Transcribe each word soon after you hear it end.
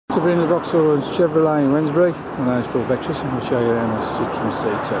To bring the Vauxhall Chevrolet in Wednesbury. My name is Paul Betris and I'll show you around the Citroen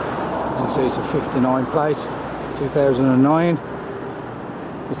C2. As you can see, it's a 59 plate, 2009.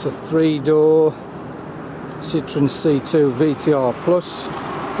 It's a 3-door Citroen C2 VTR Plus,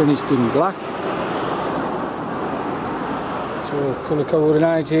 finished in black. It's all colour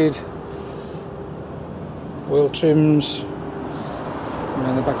coordinated, wheel trims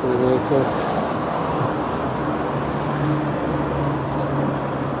around the back of the vehicle.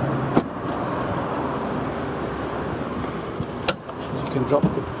 You can drop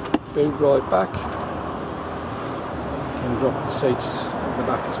the boot right back. You can drop the seats at the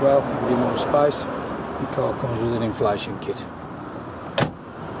back as well, give you more space. The car comes with an inflation kit.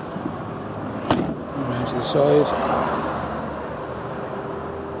 Around to the side.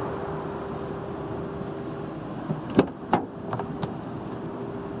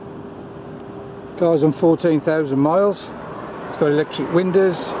 Car's on 14,000 miles. It's got electric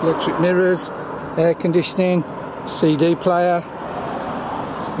windows, electric mirrors, air conditioning, CD player.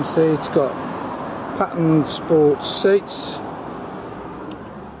 As you can see, it's got patterned sports seats.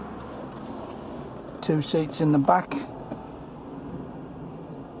 2 seats in the back,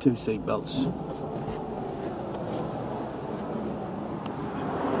 2 seat belts.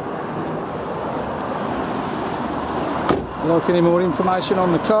 Like any more information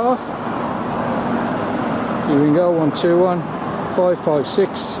on the car, you can go 121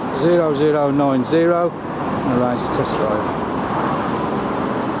 556 0090 and arrange a test drive.